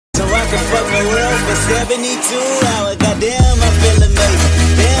can fuck the world for 72 hours. Goddamn, I feel amazing.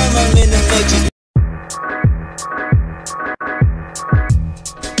 Damn, I'm in the matrix.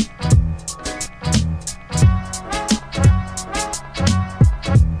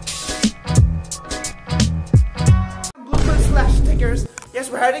 Yes,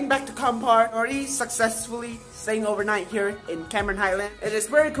 we're heading back to Kampar. Already successfully staying overnight here in Cameron Highland. It is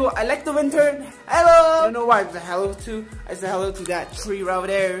very cool. I like the winter. Hello! I don't know why I said hello to. I said hello to that tree right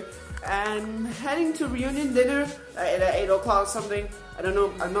there. And heading to reunion dinner at 8 o'clock something. I don't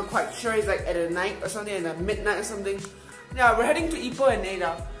know. I'm not quite sure. It's like at a night or something, at midnight or something. Yeah, we're heading to Ipoh and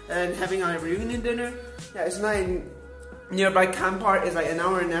Ada and having our reunion dinner. Yeah, it's not in nearby Kampar. It's like an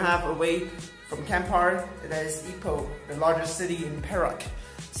hour and a half away from Kampar. That is Ipoh, the largest city in Perak.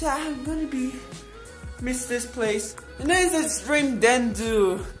 So I'm gonna miss this place. And there's this dream then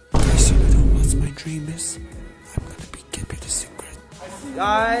do. Guys, you know what my dream is? I'm gonna be keeping the secret.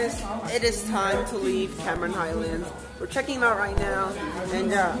 Guys, it is time to leave Cameron Highlands. We're checking out right now,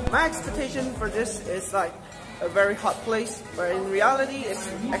 and yeah, my expectation for this is like a very hot place, but in reality, it's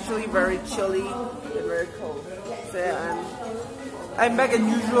actually very chilly and very cold. So yeah, I'm back as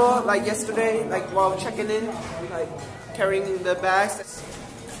usual, like yesterday, like while checking in, like carrying the bags. That's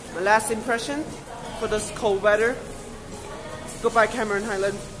my last impression for this cold weather. Goodbye Cameron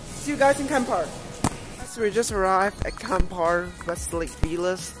Highland. See you guys in Kampar. So we just arrived at Kampar Westlake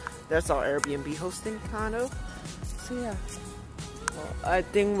Villas. That's our Airbnb hosting condo. So yeah, well, I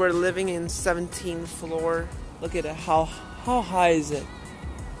think we're living in 17th floor. Look at it, how high is it?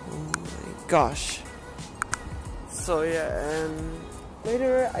 Oh my gosh. So yeah, and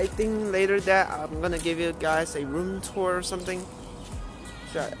I think later that I'm gonna give you guys a room tour or something.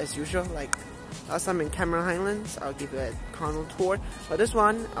 So as usual, like last time in Cameron Highlands, I'll give you a condo tour. But this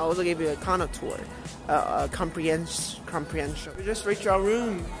one, I'll also give you a condo tour, comprehension. We just reached our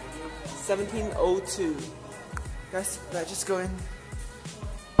room, 1702. Guys, let's just go in.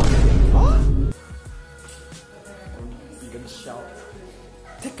 Oh! You can shout.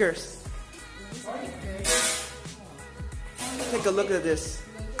 Tickers. Take a look at this.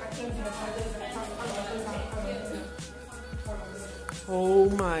 Oh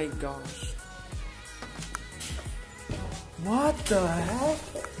my gosh. What the heck?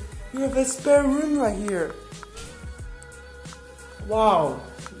 You have a spare room right here. Wow.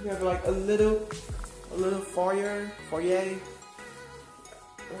 You have like a little foyer right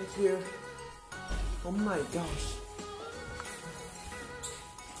here. Oh my gosh.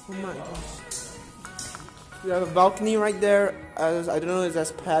 Oh my gosh. You have a balcony right there. I don't know if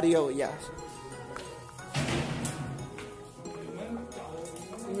that's patio. Yes.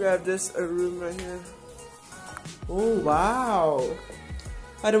 You have this room right here. Oh wow!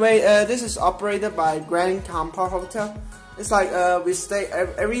 By the way, this is operated by Grand Kampar Hotel. It's like we stay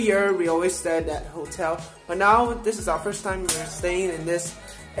every year. We always stay at that hotel, but now this is our first time we're staying in this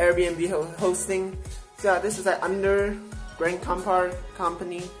Airbnb hosting. So this is like under Grand Kampar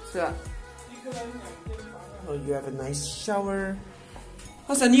company. So oh, you have a nice shower.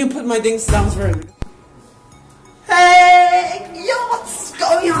 Also, I need to put my things down first. Hey, yo, what's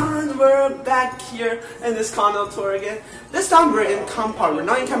going on? We're back here in this condo tour again. This time we're in Kampar. We're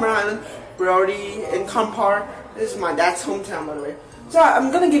not in Cameron Island. We're already in Kampar. This is my dad's hometown, by the way. So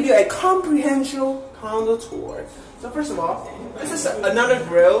I'm gonna give you a comprehensive condo tour. So first of all, this is another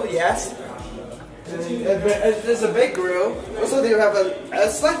grill. Yes, there's a big grill. Also, they have a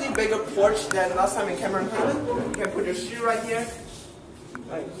slightly bigger porch than last time in Cameron Island. You can put your shoe right here.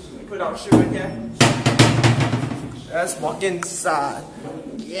 Like, you put our shoe right here. Let's walk inside.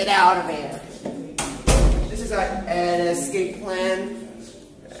 Get out of here. This is like an escape plan.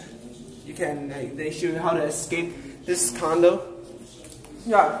 You can, they show you how to escape this condo.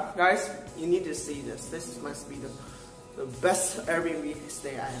 Yeah, guys, you need to see this. This must be the best Airbnb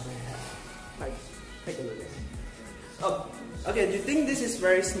stay I ever had. Like, take a look at it. Oh, okay, you think this is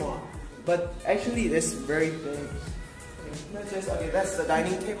very small, but actually it's very big. Okay, that's the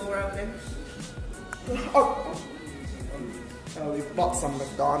dining table right there. Oh. We bought some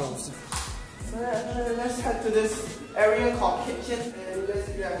McDonald's. So let's head to this area called kitchen, and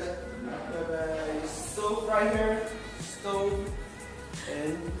you have a stove right here,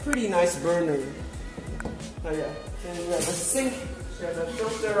 and pretty nice burner. Oh yeah, and we have a sink, we have a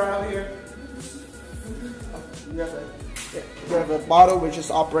filter right here. You have a bottle which is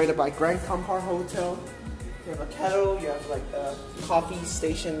operated by Grand Kampar Hotel. You have a kettle, you have like a coffee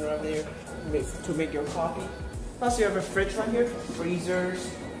station right there to make your coffee. Plus you have a fridge right here, freezers.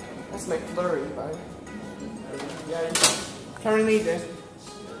 That's McFlurry, right? Yeah. Currently is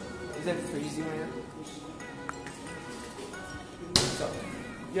it freezing right now? So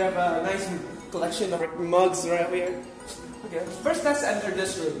You have a nice collection of mugs right here. Okay, first let's enter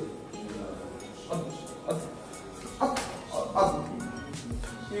this room.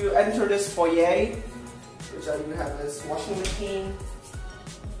 You enter this foyer, which you have this washing machine.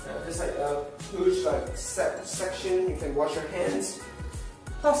 There's like a huge like section you can wash your hands.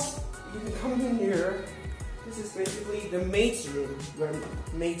 Plus, you can come in here. This is basically the maid's room where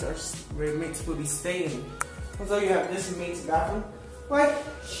maids will be staying. Also, you have this maid's bathroom. Like,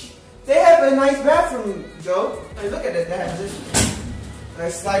 they have a nice bathroom though. And look at it. They have this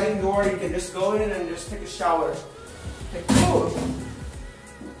nice sliding door. You can just go in and just take a shower. Okay, cool.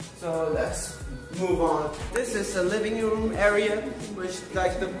 So let's move on. This is the living room area, which is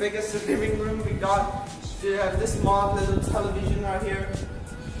like the biggest living room we got. You have this small little television right here.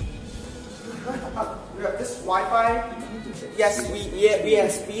 We have this Wi-Fi. Yes,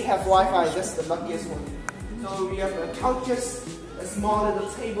 we have Wi-Fi. That's the luckiest one. So we have the couches, a small little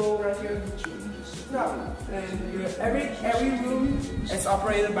table right here. And every room is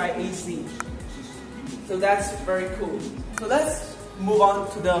operated by AC. So that's very cool. So let's move on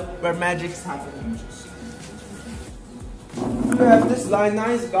to where magic's happening. We have this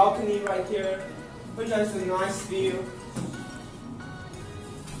nice balcony right here, which has a nice view.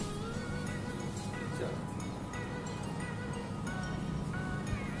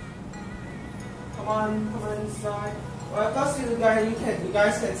 Come on inside. Well, I thought you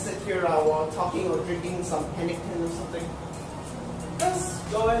guys can sit here while talking or drinking some Heineken or something. Let's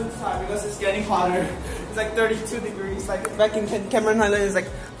go inside because it's getting hotter. It's like 32 degrees. Like back in Cameron Highland, it's like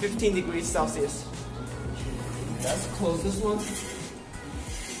 15 degrees Celsius. Let's close this one.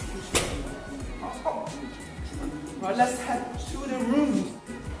 Right, let's head to the rooms.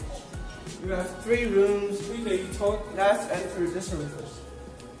 We have 3 rooms. Let's enter this room first.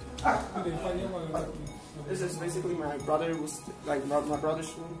 This is basically my brother's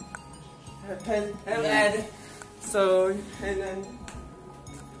room. And then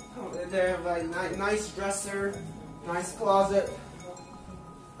they have like nice dresser, nice closet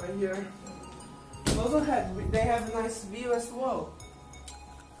right here. They have a nice view as well.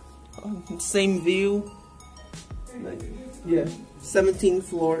 Same view. Like, yeah, 17th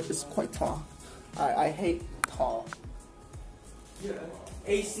floor is quite tall. I hate tall. Yeah.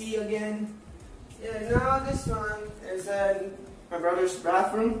 AC again. Yeah, now this one is in my brother's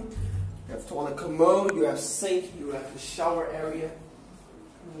bathroom. You have toilet commode, you have sink, you have the shower area.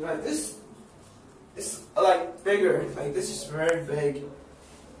 Like this is like bigger. Like this is very big.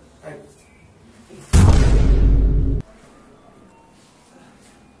 Like,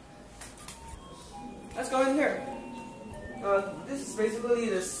 let's go in here. This is basically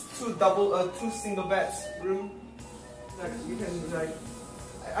this two single beds room. Like you can like.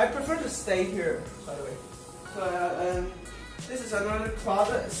 I prefer to stay here, by the way. So, this is another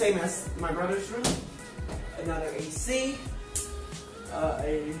closet, same as my brother's room. Another AC.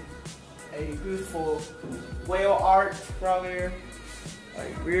 A beautiful whale art right here.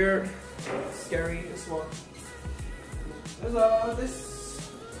 Like weird, scary as well. There's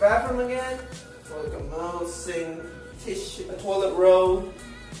this bathroom again. Toilet commode, sink, tissue, a toilet roll,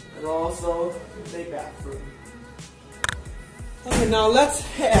 and also the bathroom. Okay, now let's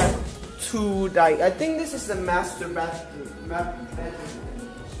head to I think this is the master bedroom.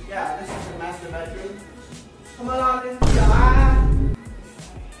 Yeah, this is the master bedroom. Come on inside.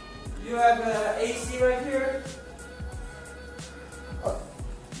 You have an AC right here.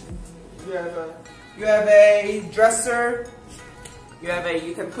 You have a dresser.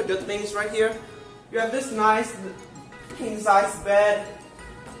 You can put your things right here. You have this nice king size bed.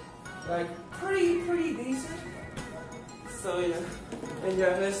 Like pretty decent. So yeah, and you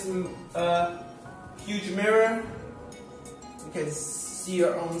have this huge mirror. You can see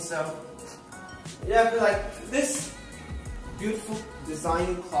your own self. You have like this beautiful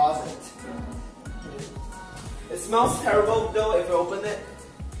design closet. It smells terrible though if you open it.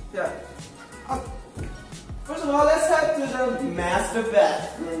 Yeah. First of all, let's head to the master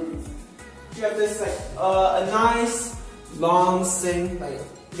bathroom. You have this like a nice long sink. Like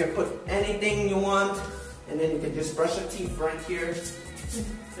you can put anything you want. And then you can just brush your teeth right here.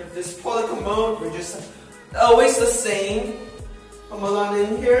 If this toilet commode, we're just always the same. Come along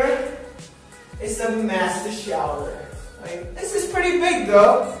in here. It's a master shower. Like, this is pretty big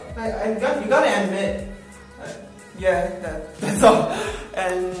though. You gotta admit. Yeah, that's all.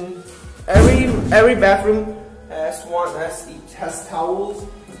 And every bathroom has towels.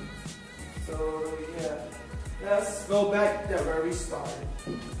 So yeah, let's go back to where we started.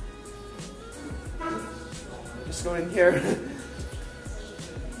 Just go in here.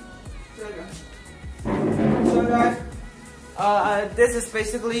 So guys, This is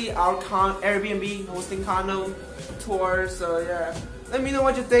basically our Airbnb hosting condo tour. So yeah, let me know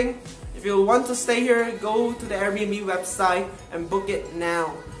what you think. If you want to stay here, go to the Airbnb website and book it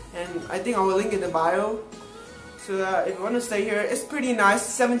now. And I think I will link in the bio. So if you want to stay here, it's pretty nice.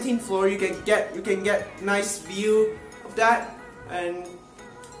 17th floor, you can get nice view of that. And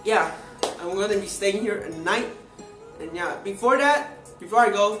yeah, I'm gonna be staying here at night. And yeah, before I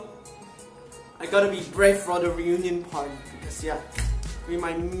go, I gotta be brave for the reunion party because yeah, we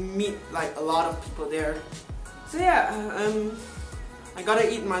might meet like a lot of people there. So yeah, I gotta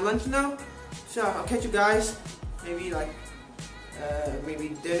eat my lunch now. So I'll catch you guys maybe like maybe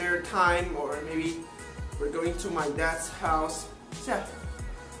dinner time, or maybe we're going to my dad's house. So yeah.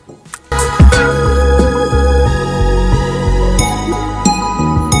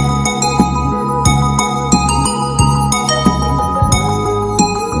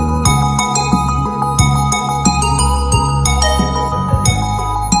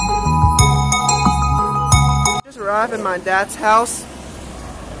 Arrived at my dad's house.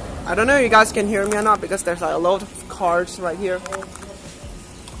 I don't know if you guys can hear me or not because there's like a lot of cars right here.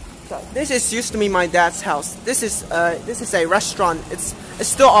 So this is used to be my dad's house. This is a restaurant. It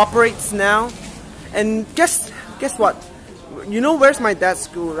still operates now. And guess what? You know where's my dad's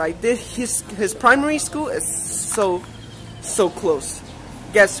school, right? His primary school is so close.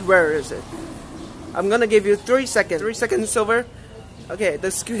 Guess where is it? I'm gonna give you 3 seconds. 3 seconds over. Okay,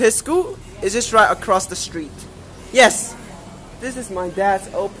 his school is just right across the street. Yes, this is my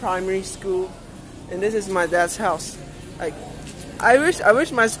dad's old primary school, and this is my dad's house. Like, I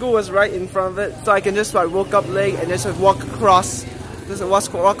wish my school was right in front of it, so I can just like woke up late and just walk across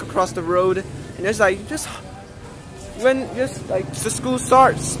the road, and just like when the school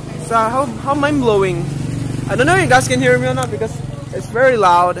starts. So how mind blowing! I don't know if you guys can hear me or not because it's very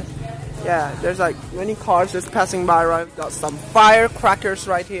loud. Yeah, there's like many cars just passing by. Right, got some firecrackers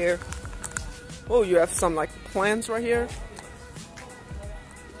right here. Oh, you have some like plants right here.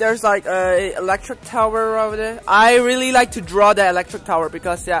 There's like a electric tower over there. I really like to draw the electric tower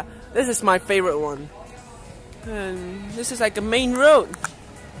because yeah, this is my favorite one. And this is like a main road.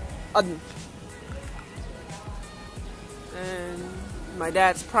 And my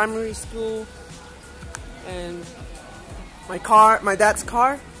dad's primary school. And my dad's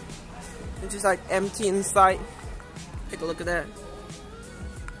car. It's just like empty inside. Take a look at that.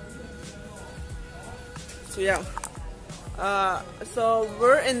 So yeah, so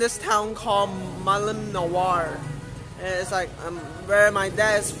we're in this town called Malim Nawar. And it's like where my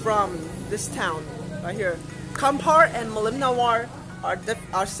dad is from. This town right here. Kampar and Malim Nawar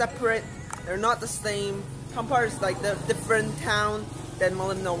are separate. They're not the same. Kampar is like the different town than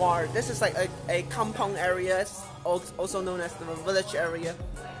Malim Nawar. This is like a compound area, also known as the village area.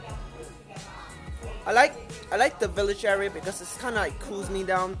 I like the village area because it's kind of like cools me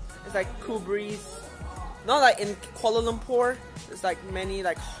down. It's like cool breeze. Not like in Kuala Lumpur, there's like many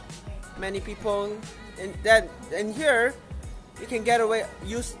people, and here you can get away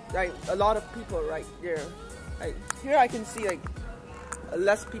use like a lot of people right here. Like here I can see like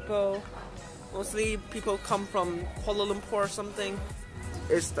less people, mostly people come from Kuala Lumpur or something.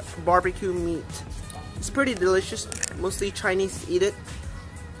 It's the barbecue meat. It's pretty delicious. Mostly Chinese eat it.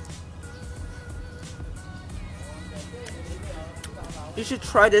 You should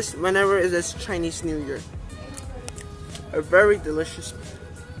try this whenever it is Chinese New Year. A very delicious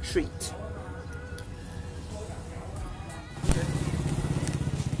treat.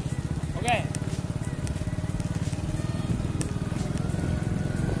 Okay.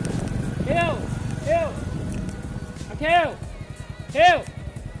 Hill. Okay. Hill.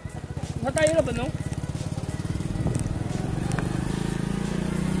 Nó tay nó bình không?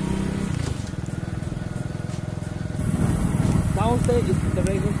 Downstairs is the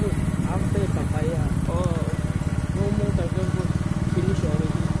regular food. Upstairs papaya. Oh, no more regular food. Finish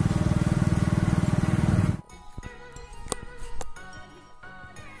already.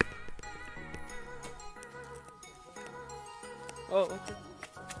 Oh, okay.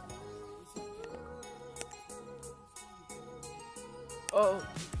 Oh.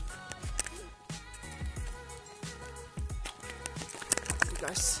 You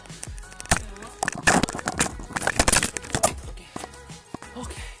guys.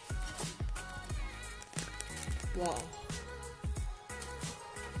 Okay. Wow.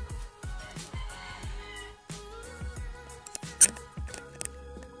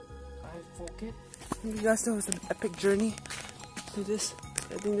 I forget. You guys know it's an epic journey to this.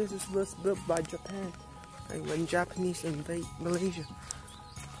 I think this was built by Japan. Like when Japanese invade Malaysia.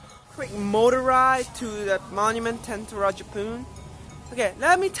 Quick motor ride to the monument Tentara Japun. Okay,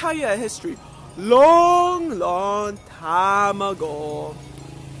 let me tell you a history. long time ago,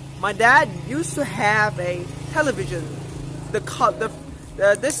 my dad used to have a television.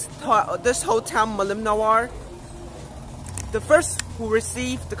 This hotel Malim Nawar, the first who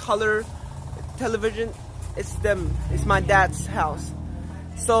received the color television, it's my dad's house.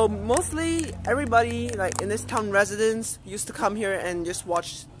 So mostly everybody like in this town residents used to come here and just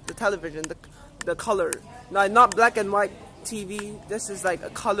watch the television, the color, not black and white TV. This is like a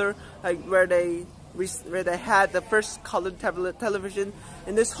color, like where they had the first colored television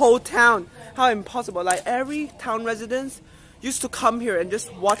in this whole town. How impossible! Like every town residents used to come here and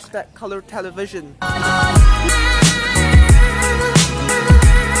just watch that color television.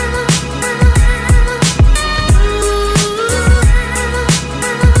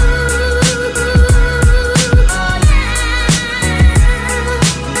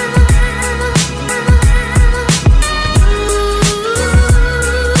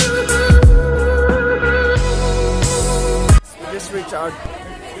 Reach our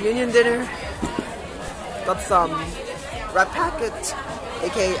reunion dinner. Got some red packet,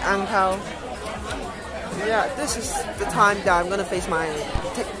 aka ang pao. Yeah, this is the time that I'm gonna face my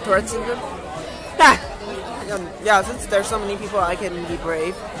Tourette syndrome. Yeah, since there's so many people, I can be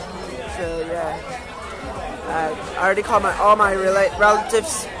brave. So yeah, I already called all my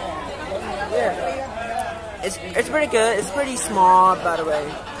relatives. Yeah, it's pretty good. It's pretty small, by the way.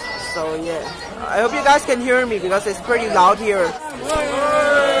 So yeah, I hope you guys can hear me because it's pretty loud here.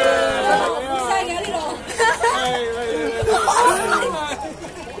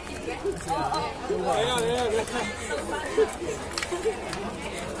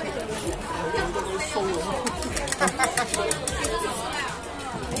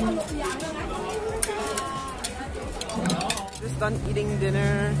 Just done eating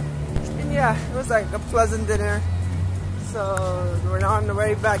dinner, and yeah, it was like a pleasant dinner. So we're now on the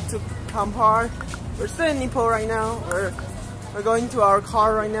way back to Kampar. We're still in Ipoh right now. We're going to our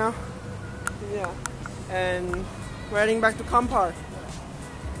car right now. Yeah, and we're heading back to Kampar.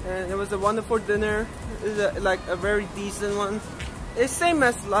 And it was a wonderful dinner. It's like a very decent one. It's same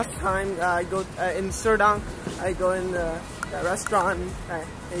as last time. I go in Serdang. I go in the restaurant.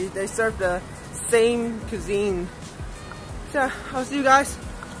 They serve the same cuisine. So I'll see you guys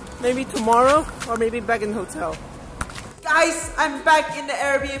maybe tomorrow or maybe back in the hotel. Guys, I'm back in the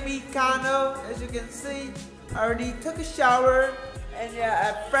Airbnb condo. As you can see, I already took a shower and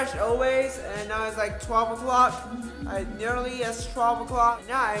yeah, I'm fresh always. And now it's like 12 o'clock. Nearly as 12 o'clock.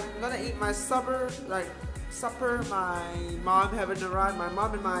 Now I'm gonna eat my supper. My mom haven't arrived. My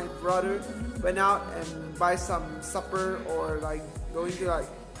mom and my brother went out and buy some supper or like going to like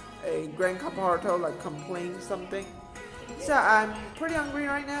a Grand Kampar hotel, like complain something. So I'm pretty hungry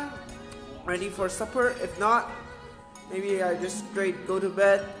right now. Ready for supper. If not, maybe I just straight go to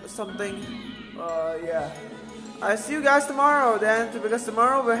bed or something. Yeah. I'll see you guys tomorrow then, because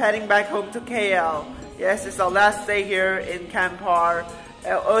tomorrow we're heading back home to KL. Yes, it's our last day here in Kampar.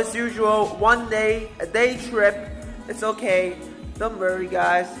 As usual, a day trip. It's okay. Don't worry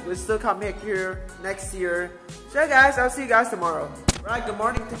guys. We'll still come back here next year. So guys, I'll see you guys tomorrow. Right, good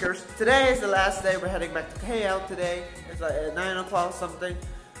morning tickers. Today is the last day. We're heading back to KL today. It's like 9 o'clock something.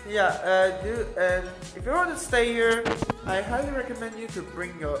 Yeah, if you want to stay here, I highly recommend you to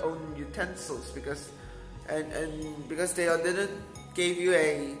bring your own utensils because they didn't give you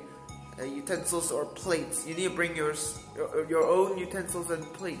a utensils or plates. You need to bring your own utensils and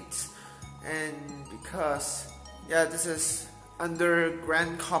plates. And because yeah, this is under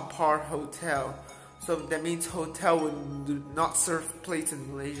Grand Kampar Hotel, so that means hotel would not serve plates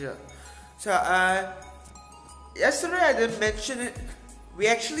in Malaysia. So yesterday I didn't mention it. We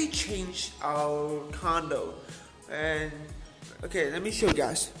actually changed our condo, and okay, let me show you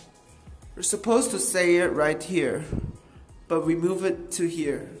guys. We're supposed to stay it right here, but we move it to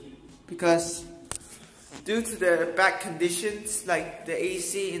here because due to the bad conditions, like the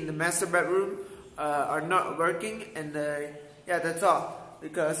AC in the master bedroom are not working, and yeah, that's all.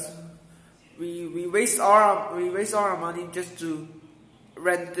 Because we waste all our money just to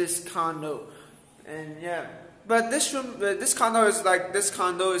rent this condo, and yeah. But this condo is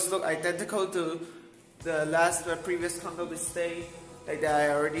look identical to the previous condo we stayed. Like that, I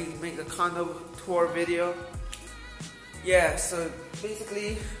already made a condo tour video. Yeah, so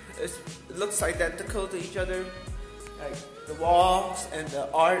basically it looks identical to each other, like the walls and the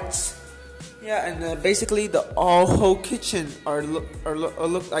arts. Yeah, and basically the whole kitchen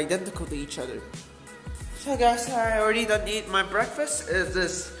look identical to each other. So guys, I already done eat my breakfast. Is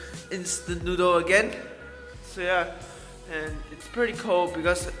this instant noodle again? So yeah, and it's pretty cold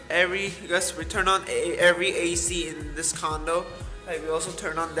because we turn on every AC in this condo, Like we also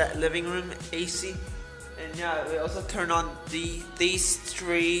turn on that living room AC, and yeah, we also turn on these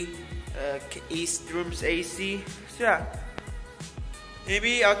three east rooms AC. So yeah,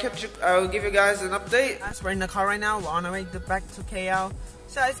 maybe I'll give you guys an update. We're in the car right now. We're on our way back to KL.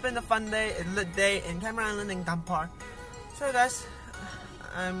 So it's been a fun day, a lit day in Cameron Island and Kampar. So guys,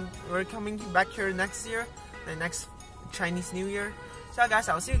 we're coming back here next year, the next Chinese New Year. So guys,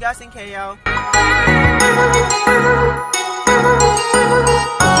 I'll see you guys in KL.